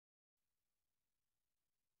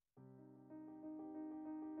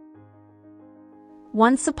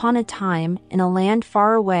Once upon a time, in a land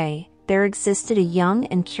far away, there existed a young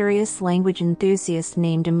and curious language enthusiast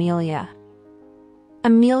named Amelia.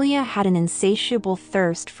 Amelia had an insatiable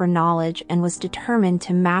thirst for knowledge and was determined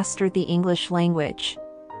to master the English language.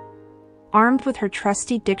 Armed with her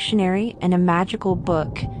trusty dictionary and a magical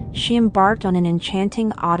book, she embarked on an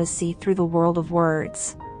enchanting odyssey through the world of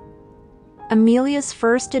words. Amelia's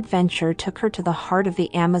first adventure took her to the heart of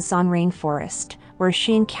the Amazon rainforest, where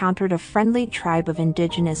she encountered a friendly tribe of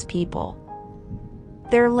indigenous people.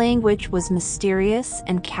 Their language was mysterious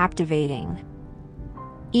and captivating.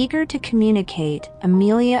 Eager to communicate,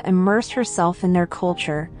 Amelia immersed herself in their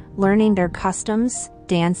culture, learning their customs,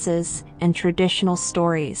 dances, and traditional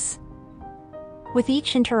stories. With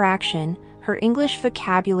each interaction, her English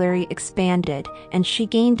vocabulary expanded, and she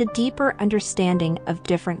gained a deeper understanding of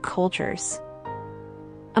different cultures.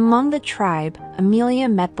 Among the tribe, Amelia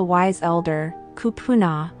met the wise elder,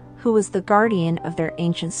 Kupuna, who was the guardian of their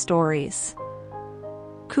ancient stories.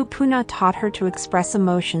 Kupuna taught her to express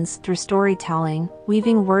emotions through storytelling,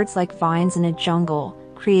 weaving words like vines in a jungle,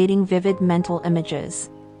 creating vivid mental images.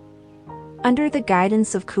 Under the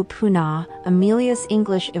guidance of Kupuna, Amelia's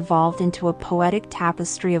English evolved into a poetic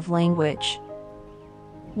tapestry of language.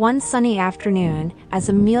 One sunny afternoon, as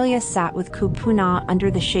Amelia sat with Kupuna under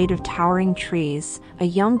the shade of towering trees, a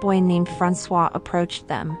young boy named Francois approached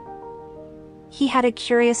them. He had a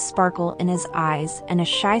curious sparkle in his eyes and a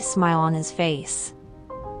shy smile on his face.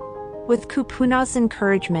 With Kupuna's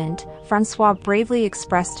encouragement, Francois bravely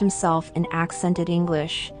expressed himself in accented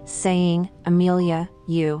English, saying, "Amelia,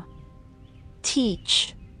 you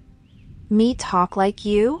teach me talk like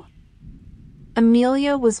you?"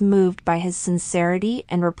 Amelia was moved by his sincerity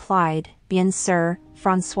and replied, "Bien sûr,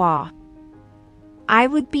 Francois. I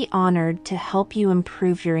would be honored to help you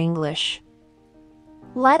improve your English.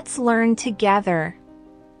 Let's learn together."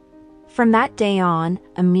 From that day on,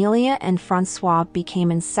 Amelia and Francois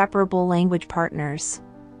became inseparable language partners.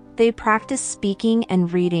 They practiced speaking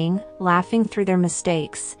and reading, laughing through their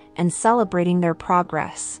mistakes, and celebrating their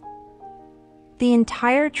progress. The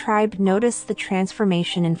entire tribe noticed the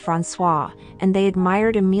transformation in Francois, and they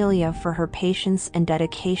admired Amelia for her patience and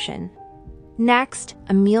dedication. Next,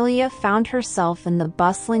 Amelia found herself in the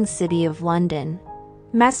bustling city of London.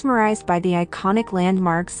 Mesmerized by the iconic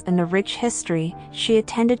landmarks and the rich history, she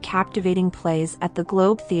attended captivating plays at the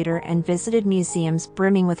Globe Theatre and visited museums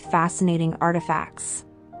brimming with fascinating artifacts.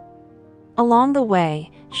 Along the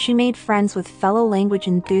way, she made friends with fellow language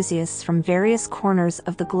enthusiasts from various corners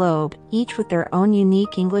of the globe, each with their own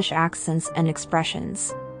unique English accents and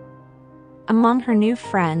expressions. Among her new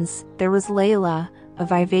friends, there was Leila, a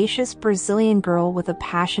vivacious Brazilian girl with a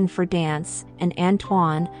passion for dance, and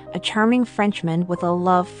Antoine, a charming Frenchman with a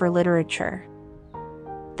love for literature.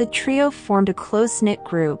 The trio formed a close-knit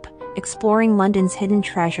group, exploring London's hidden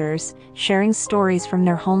treasures, sharing stories from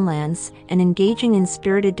their homelands, and engaging in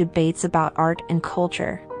spirited debates about art and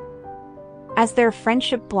culture. As their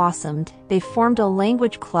friendship blossomed, they formed a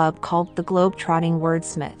language club called the Globetrotting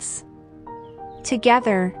Wordsmiths.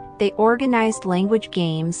 Together, they organized language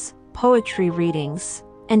games, poetry readings,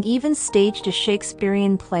 and even staged a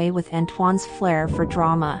Shakespearean play with Antoine's flair for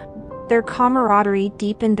drama. Their camaraderie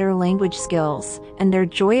deepened their language skills, and their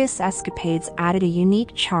joyous escapades added a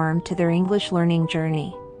unique charm to their English learning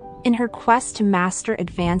journey. In her quest to master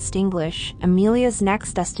advanced English, Amelia's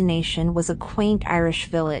next destination was a quaint Irish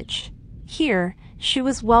village. Here, she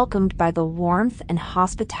was welcomed by the warmth and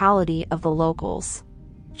hospitality of the locals.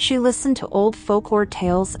 She listened to old folklore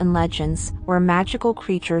tales and legends, where magical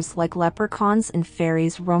creatures like leprechauns and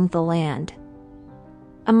fairies roamed the land.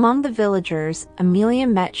 Among the villagers, Amelia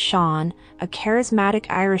met Sean, a charismatic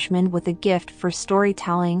Irishman with a gift for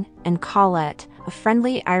storytelling, and Colette, a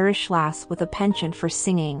friendly Irish lass with a penchant for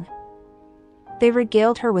singing. They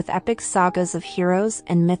regaled her with epic sagas of heroes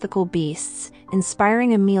and mythical beasts,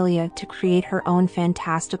 inspiring Amelia to create her own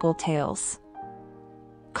fantastical tales.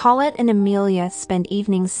 Colette and Amelia spent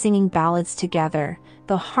evenings singing ballads together,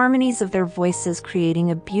 the harmonies of their voices creating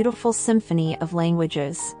a beautiful symphony of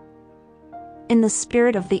languages. In the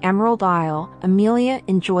spirit of the Emerald Isle, Amelia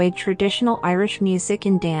enjoyed traditional Irish music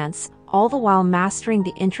and dance, all the while mastering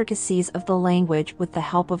the intricacies of the language with the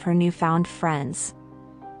help of her newfound friends.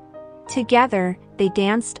 Together, they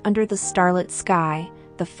danced under the starlit sky,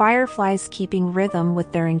 the fireflies keeping rhythm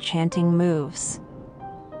with their enchanting moves.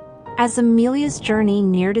 As Amelia's journey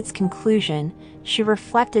neared its conclusion, she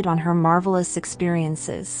reflected on her marvelous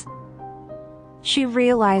experiences. She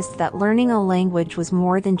realized that learning a language was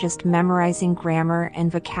more than just memorizing grammar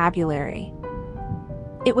and vocabulary.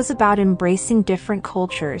 It was about embracing different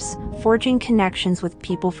cultures, forging connections with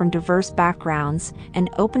people from diverse backgrounds,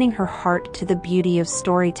 and opening her heart to the beauty of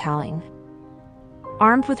storytelling.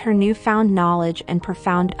 Armed with her newfound knowledge and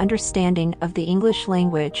profound understanding of the English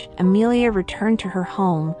language, Amelia returned to her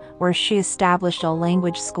home, where she established a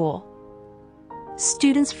language school.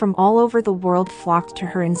 Students from all over the world flocked to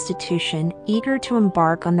her institution, eager to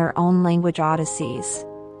embark on their own language odysseys.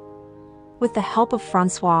 With the help of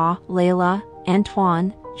Francois, Layla,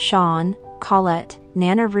 Antoine, Sean, Colette,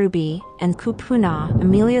 Nana Ruby, and Kupuna,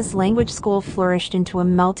 Amelia's language school flourished into a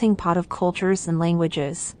melting pot of cultures and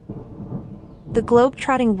languages. The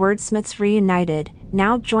globe-trotting wordsmiths reunited,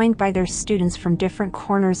 now joined by their students from different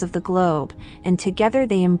corners of the globe, and together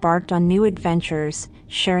they embarked on new adventures,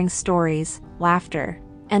 sharing stories, laughter,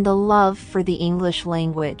 and a love for the English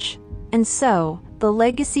language. And so, the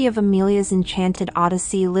legacy of Amelia's enchanted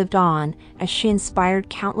odyssey lived on, as she inspired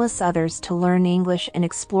countless others to learn English and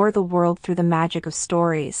explore the world through the magic of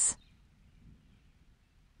stories.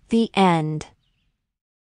 The end.